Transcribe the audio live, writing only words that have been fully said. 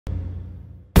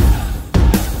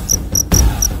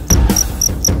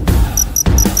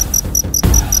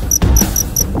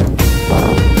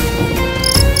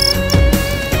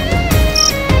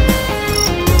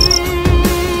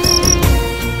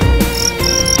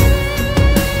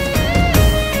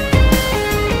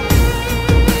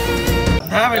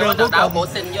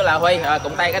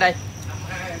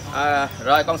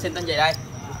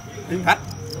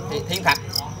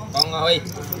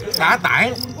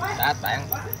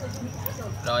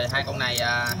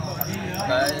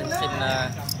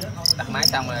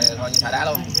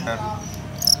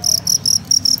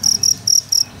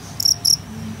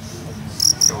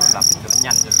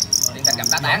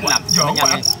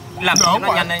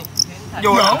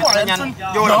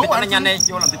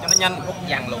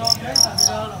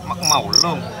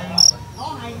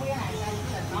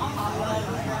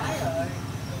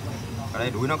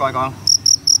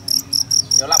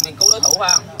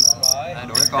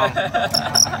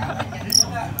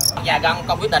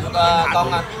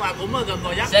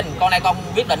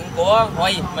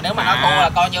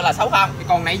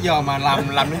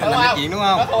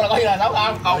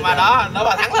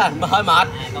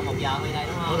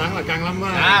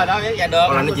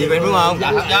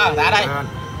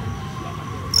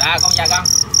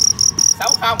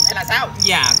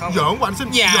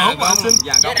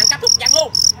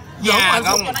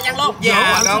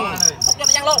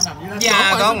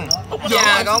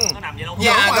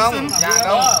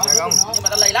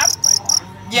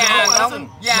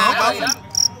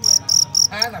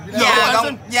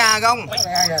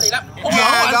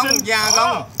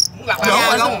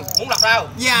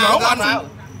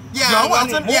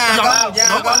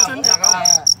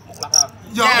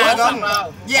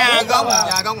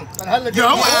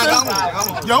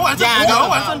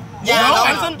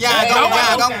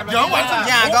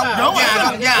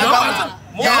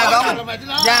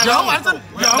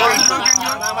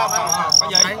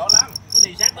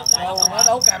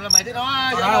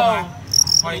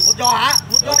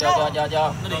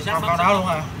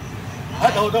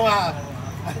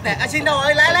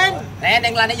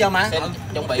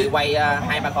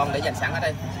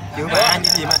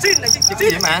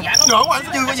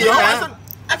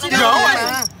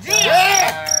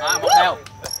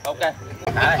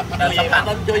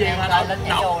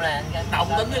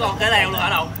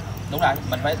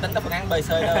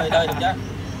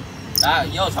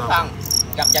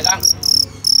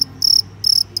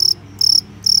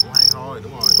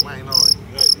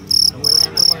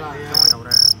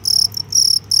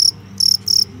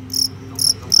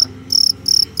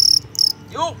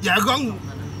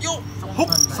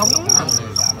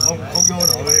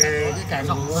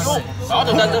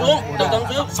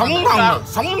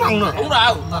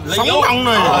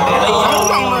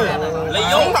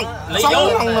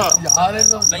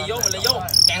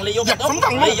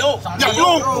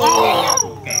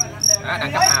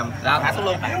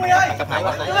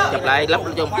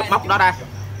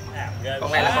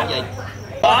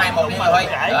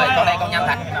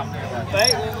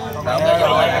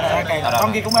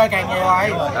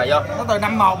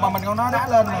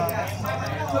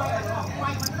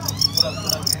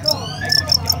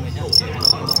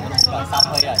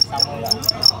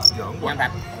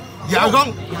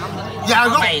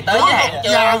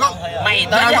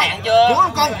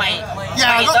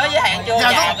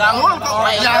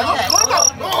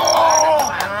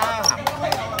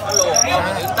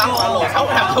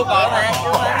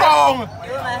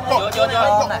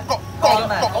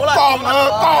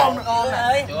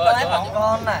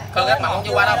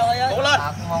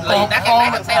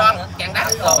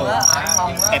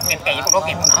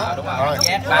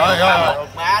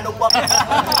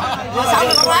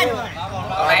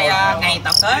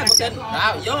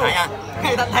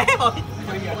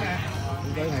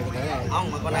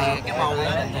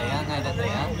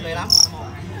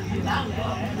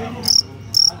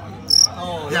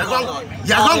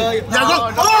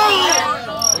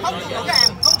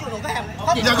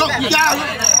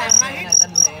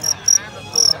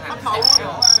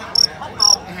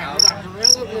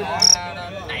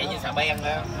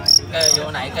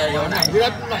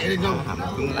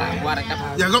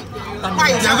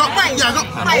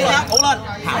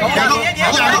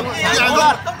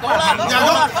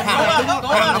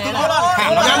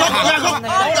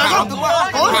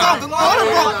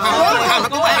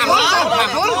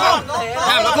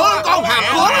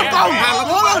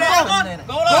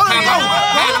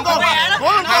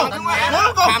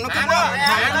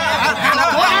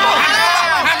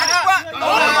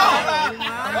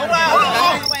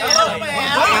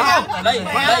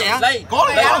Cố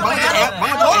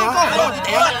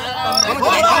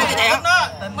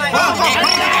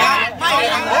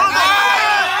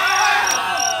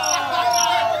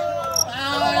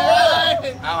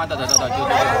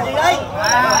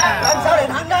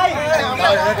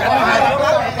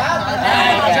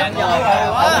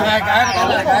cái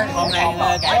Hôm nay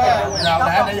cái nào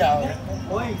đã nãy giờ.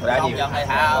 Ra gì cho hay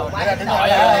thao.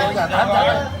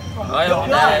 Rồi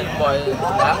hôm nay bồi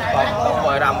đám còn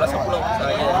bồi rồng nó sống luôn.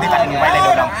 Rồi đi thành quay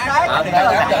lại được không?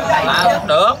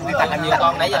 Được. Nhiều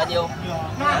con nãy giờ nhiêu?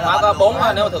 Nó có 4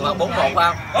 nếu mà thường là 4 1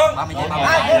 không? 30 giây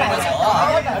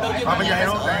 30 giây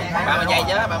luôn. 30 giây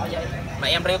chứ, 30 giây. Mà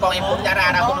em riêng con em cũng trả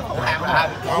ra đâu, nó không tham đâu.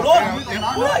 Còn luôn.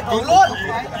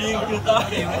 Duyên chưa tới.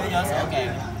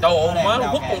 Trời ơi, mới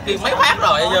quất con kia mấy phát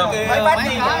rồi chưa? Mấy phát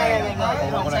gì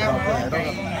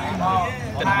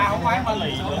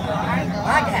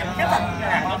cái hàng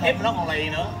nó tiếp nó còn lì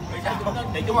nữa.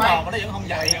 Để chúng tròn nó vẫn không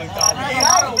dày được tròn.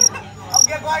 Ông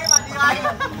kia coi cái mặt gì này.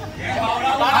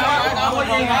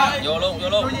 Vô luôn, vô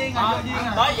luôn.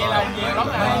 Nói vậy là nhiều lắm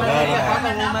rồi.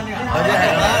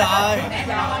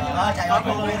 Chạy hết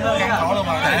luôn đi. Luôn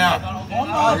mà.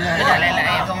 Cái này lại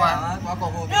em không à.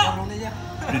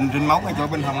 Rình móng ngay chỗ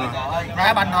bên hông rồi.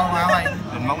 Ra banh không mà mày.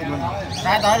 Rình móng ngay chỗ bên hông.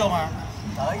 Ra tới luôn à.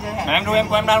 Mà em đu em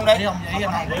của em ra luôn đi. Ra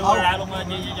luôn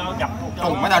cho gặp.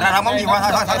 Mấy tao ra móng nhiều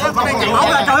quá thôi.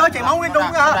 Trời ơi chạy máu nguyên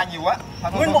đúng ra. Ra nhiều quá.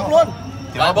 Nguyên một luôn.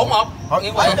 Rồi 4-1.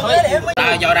 Nghiêng quay.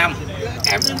 Do đâm.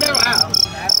 Kèm lên đấy mà.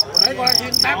 Đấy con xin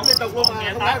đáp liên tục luôn mà.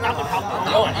 Đáp mình không.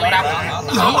 Do đâm.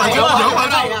 Dỗ qua chứ, dỗ qua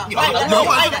chứ. Dỗ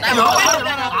qua chứ. Dỗ qua chứ.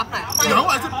 Dỗ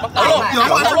qua chứ. Dỗ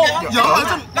qua chứ.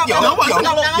 Dỗ qua chứ. Dỗ qua chứ.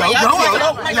 Dỗ qua chứ.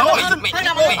 Dỗ qua chứ.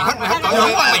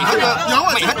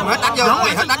 Mày hết đánh chưa?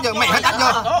 Mày hết đánh chưa? Mày hết đánh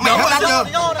chưa? Mày hết đánh chưa?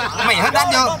 Mày hết đánh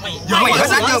chưa? Mày hết đánh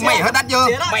chưa? Mày hết đánh chưa? Mày hết đánh chưa?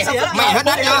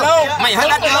 Mày hết đánh chưa? Mày hết đánh chưa? Mày hết đánh chưa? Mày hết đánh chưa? Mày hết đánh chưa? Mày hết đánh chưa? Mày hết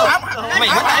đánh chưa? Mày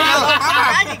hết đánh chưa?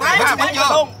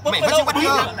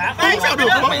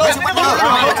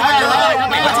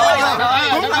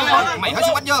 Mày hết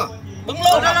bắt chưa? Bứng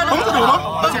luôn. Bứng sao đường bứng?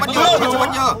 Bứng bắt chưa? Bứng bắt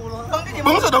chưa?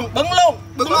 Bứng sao đường? Bứng luôn.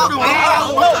 Bứng sao đường?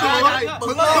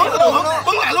 Bứng sao đường?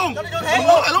 Bứng lại luôn.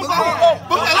 Bứng lại luôn con.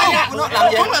 Bứng lại luôn. Bứng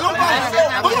lại luôn con.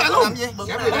 Bứng lại luôn. Bứng lại luôn.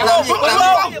 Bứng lại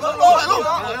luôn.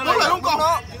 Bứng lại luôn con.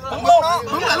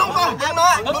 Bứng lại luôn con.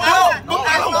 Bứng lại luôn. Bứng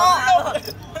lại luôn con.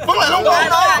 Bứng lại luôn con. Bứng lại luôn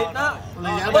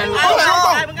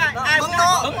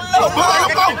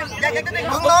con.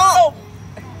 Bứng nó.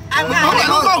 Bứng lại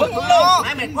luôn con.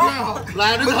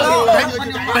 Là đứng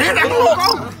bể răng luôn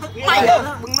con.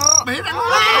 Bứng nó. Bể răng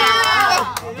luôn.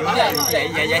 Vậy.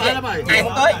 Ai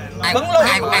cũng tới. Bứng luôn.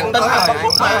 Ai cũng ăn tính rồi.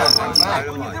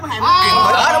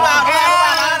 Đó đúng không?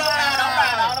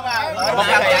 Một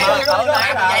giây,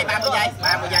 30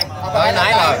 giây. Tới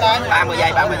nãy rồi. 30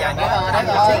 giây.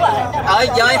 Tới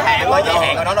giới hạn rồi, giới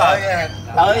hạn của nó rồi.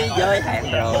 Tới giới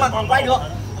hạn rồi. Nhưng mà còn quay được.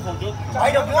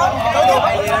 Quay được chưa? Quay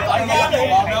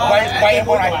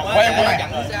con này. Quay con này.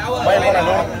 Quay con này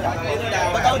luôn.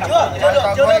 Chưa được.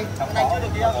 Cái này chưa được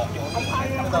kia.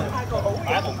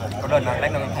 Có lên là lấy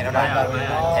nó thầy nó ra.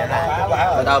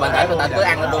 Từ từ bạn thấy người ta cứ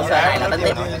ăn đô xe này là tính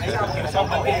tiếp.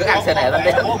 Cứ ăn xe này lên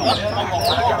tiếp.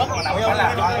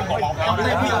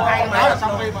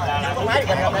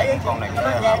 Con này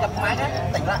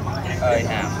tỉnh lại. ơi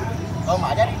hả?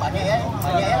 Mở ra đi, mở nhẹ.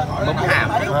 Bún hàm.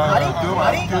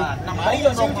 Mở đi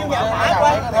rồi xin chiêu nhẹ mãi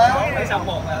quá.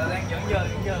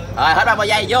 Rồi hết 30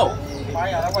 giây vô.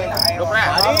 Lúc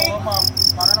ra.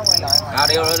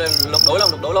 Điều lục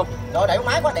đuổi luôn. Rồi đẩy con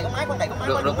máy quá.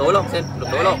 Được đuổi luôn, xin, được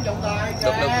đuổi luôn.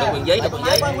 Được quyền giấy. Được quyền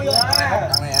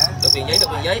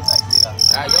giấy.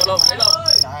 Rồi vô luôn, giấy luôn.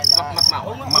 Mặt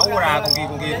màu. Máu ra con kia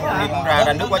cũng ra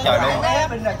nước quá trời luôn.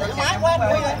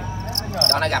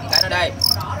 Cho nó gầm cái nó đây.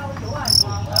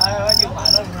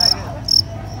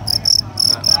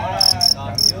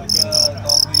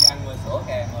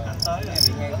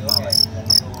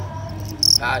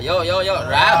 Rồi vô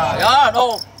ra vô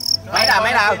đu mấy đầu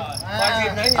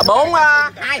 4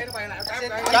 2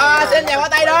 cho xin chào qua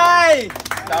tay đi.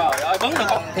 Trời ơi bứng được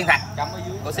con thiên thạch.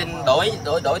 Cô xin đổi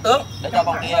tướng để cho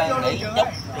con kia nghỉ chút.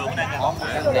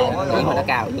 Đường nó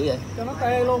cao dữ vậy. Cho nó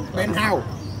tê luôn. Bên hao.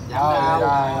 Rồi.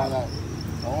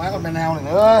 Còn má con bên hao này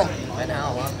nữa. Bên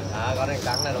hao hả? Con này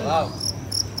cắn này được không?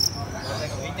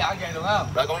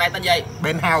 Rồi con này tên gì?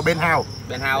 Bên hao. Bên hao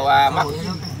mất.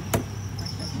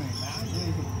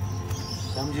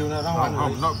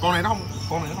 Con này nó không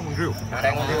bằng rượu.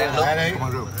 Đang lúc.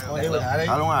 Bằng rượu.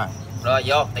 Đó đúng rồi. Rồi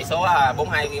vô tỷ số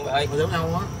 4-2 ơi.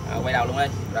 Quay đầu luôn đi.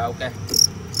 Rồi ok.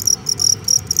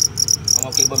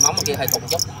 Một kia bên móng một kia hơi cục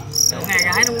chút. Hai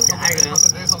gái nó muốn chạy rồi.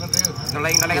 Nó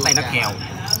lấy cái tay nó kèo.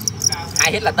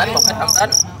 2 hit là tính, 1 hit không tính.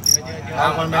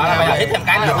 Không, đó là bây giờ hit thêm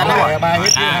cái nữa là tính rồi. 3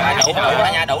 hit.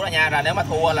 Đủ rồi nha. Rồi nếu mà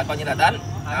thua là coi như là tính.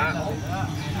 Đó.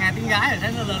 Nghe tiếng gái rồi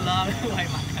thấy nó lơ quay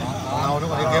mặt. Nó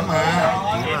còn đi kiếm mà.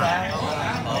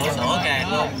 Sữa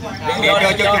càng luôn.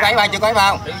 Chưa quay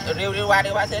vào. Riêu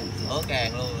qua xin. Sữa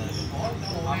càng luôn.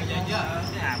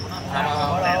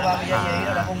 Không. 30 giây gì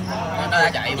nó đã không. Nó đã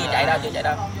chạy, chưa chạy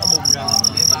đâu. Nó bùng ra.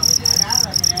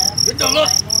 Dính đường luôn.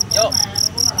 Vô.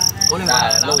 Lui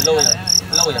rồi.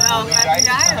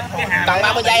 Còn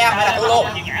 30 giây không hay là thua luôn?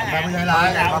 30 giây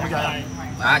lại, 30 giây.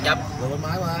 Chụp. Rồi bên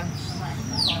máy qua.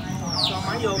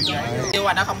 Kêu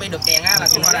anh nó không đi được kèn á là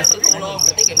chúng ta là xử thua luôn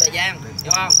để tiết kiệm thời gian,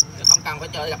 hiểu không? Chứ không cần phải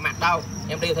chơi gặp mặt đâu.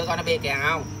 Em điêu thử coi nó bia kèn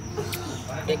không?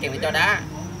 Bia kèn thì cho đá.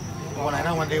 Con này nó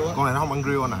không ăn riêu á. Con này nó không ăn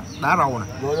riêu nè, đá râu nè.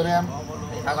 Rồi cho em.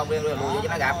 Sao không riêu lùi cho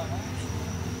nó gặp.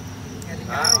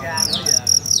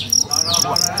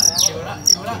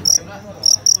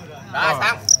 Đó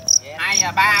xong.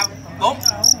 2, 3, 4.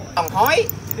 Còn thói.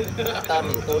 Tên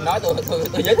thì tôi nói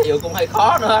tôi giới thiệu cũng hơi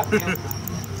khó nữa.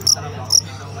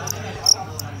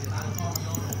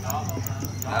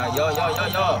 Vô.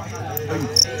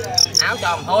 Áo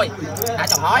chồng thôi. Áo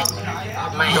chồng hói.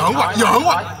 Mày giỡn quá.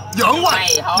 Rồi.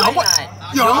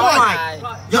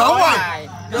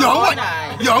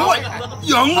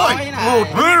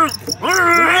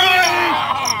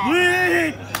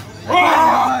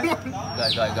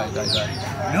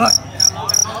 Nước.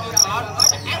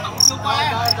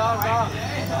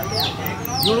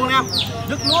 Vô luôn em.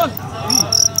 Nước luôn.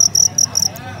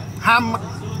 Ham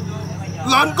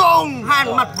lên con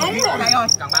hàng mặt đúng rồi. Đây thôi.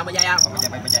 Còn 30 giây không?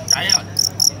 30 giây. Chạy rồi.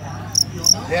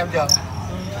 Để em chờ.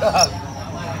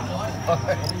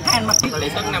 Hàng mặt Tỷ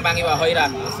suất 5-3 nghiêng vào Huy rồi.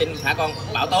 Xin thả con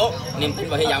Bảo Tố, niềm tin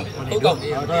và hy vọng cuối cùng.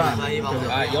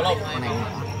 Rồi vô luôn.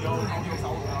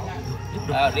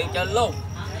 Riêng chơi luôn.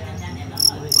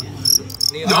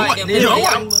 Giỡn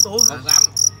quá.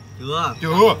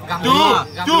 Chưa.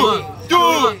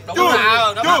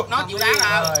 Nó chịu đá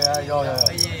nào. Rồi.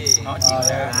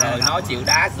 Nó chịu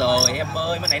đá rồi em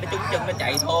ơi, mới nãy nó trúng chân nó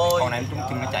chạy thôi. Con này nó trúng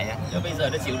chân nó chạy á. Chứ bây giờ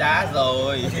nó chịu đá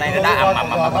rồi. Đây nó đá ầm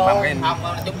cái Không,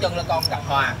 nó trúng chân là con gặp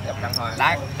thằng Hòa.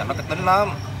 đá cho nó kịch tính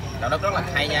lắm. Đạo đức rất là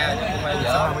hay nha, chứ không bao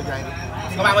giờ.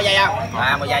 Có 30 giây không?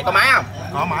 30 giây có máy không?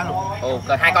 Có máy luôn. Ồ,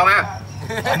 rồi 2 con ha.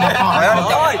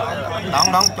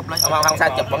 Đón chụp lấy. Không sao,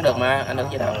 chụp vẫn được mà, anh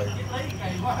đừng gì đâu.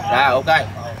 Rồi ok.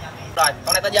 Rồi,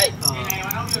 con này tên gì?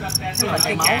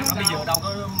 cái máu bây giờ đâu có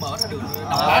mở ra được.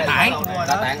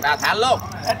 Đá thả luôn.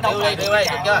 Điêu đi,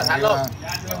 được chưa? Thả luôn.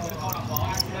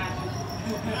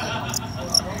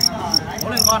 Cố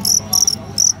lên con.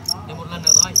 Để một lần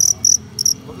nữa thôi.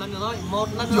 Một lần nữa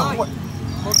thôi.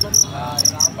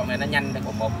 Con này nó nhanh thì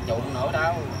còn một trụ nữa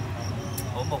đâu.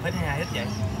 Ủa 1 hết 2 hết vậy?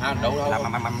 Đủ đâu.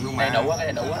 Luôn Cái mà. đủ á,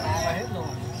 cái này đủ á.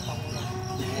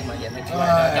 Nhưng mà vậy thì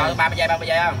cho 30 giây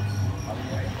không?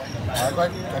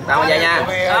 30 giây nha.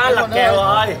 Đó lập kèo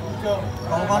rồi.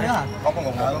 Còn con nữa hả? Có con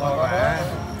 11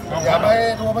 Giờ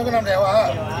mới thua mấy cái 5 đèo à.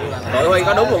 Đội Huy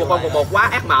có đúng một con 11 quá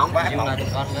ác mộng.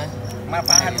 Má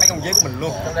phá mấy con dế của mình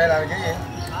luôn. Trong đây là cái gì?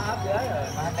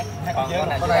 Con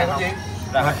này Con này là cái gì?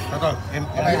 Rồi, từ.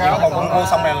 Con này sao? Còn con mua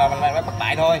xong này là bất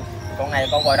bại thôi. Con này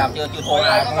con vòi đầm chưa thua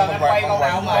à. Con quay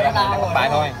bất bại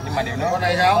thôi. Nhưng mà điều nó Con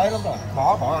này sao?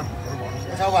 bỏ.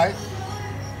 Sao vậy?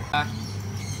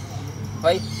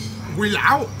 Huy, Quy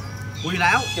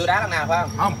lão. chưa đá lần nào phải không?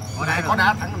 Không, ở đây có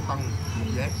đá thắng 5 tầng một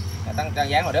dễ. Tăng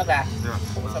dáng rồi rớt ra.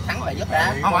 Ủa sao thắng lại rớt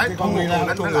ra? Không phải, con Quy lão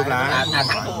đánh ngược lại.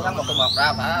 Thắng thua 1-1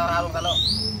 ra phải luôn ta luôn.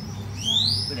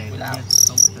 Cái đèn Lão.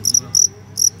 không có tình chưa?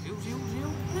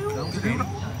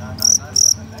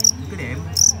 Cái đèn.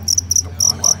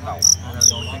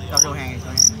 Cho rau hàng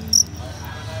cho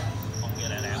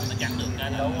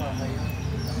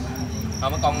Thôi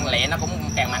mấy con lẹ nó cũng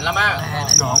càng mạnh lắm á.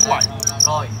 Giỡn hoài.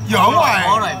 rồi. Giỡn hoài.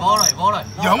 Vô rồi.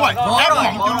 Giỡn hoài. Ép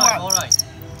mộng chưa luôn. Vô rồi.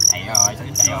 Chạy rồi,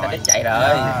 Sao đến chạy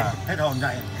rồi. Hết hồn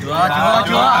chạy. Chưa.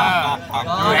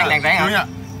 Đang ráng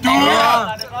Chưa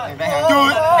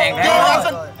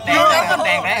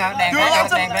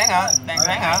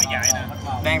hả? nha.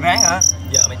 Đang ráng hả?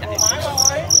 Giờ mày chạy.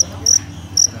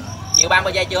 Chịu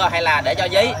 30 giây chưa hay là để cho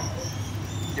dí?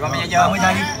 Chịu 30 giây chưa?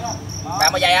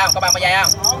 30 giây không? Có 30 giây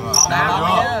không? Sao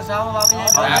 30 giây?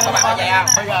 Có 30 giây không?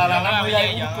 Bây giờ là 50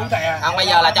 giây cũng chạy à. Không, bây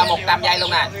giờ là cho 100 giây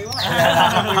luôn nè.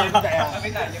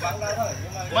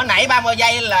 Mới nãy 30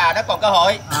 giây là nó còn cơ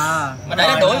hội. Mà để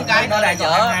nó đuổi một cái nó là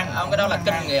dở. Không, cái đó là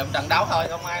kinh nghiệm trận đấu thôi,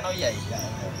 không ai nói gì.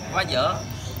 Quá dở.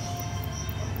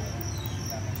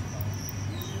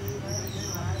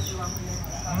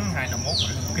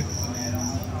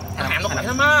 Thằng Hàm nó khỏe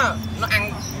lắm á. Nó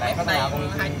ăn đây con này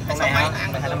con 2 mấy nó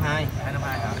ăn được 252.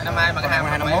 252 mà cái Hàm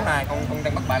 251 này, con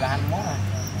đang bắt bài là 21 này.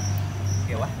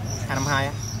 Kiểu quá. 252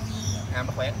 á. Hàm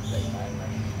nó khỏe.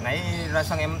 Nãy ra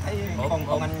sân em thấy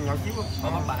con anh nhỏ xíu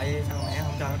bắt bài sao mẹ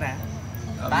không cho nó ra.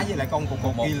 Đá với lại con cục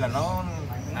kia là nó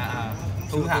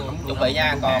thua Hàm lắm. Chuẩn bị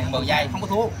nha, còn 10 giây. Không có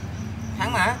thua.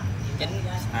 Thắng mà. 9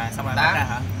 Xong rồi đá ra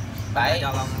hả? 7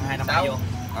 cho con 252 vô.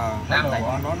 5 này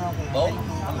nó 4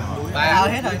 3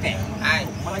 hết rồi 2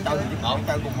 1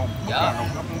 chơi cùng một dở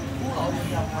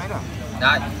mấy rồi.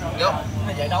 rồi vô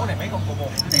giải đấu này mấy con cùng một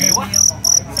nhiều quá.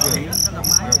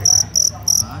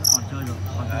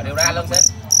 điều ra luôn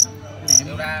xin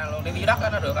điều ra luôn đi dưới đất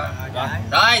nó được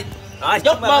rồi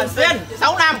chúc mừng xin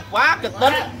 6 năm quá kịch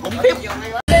tính khủng khiếp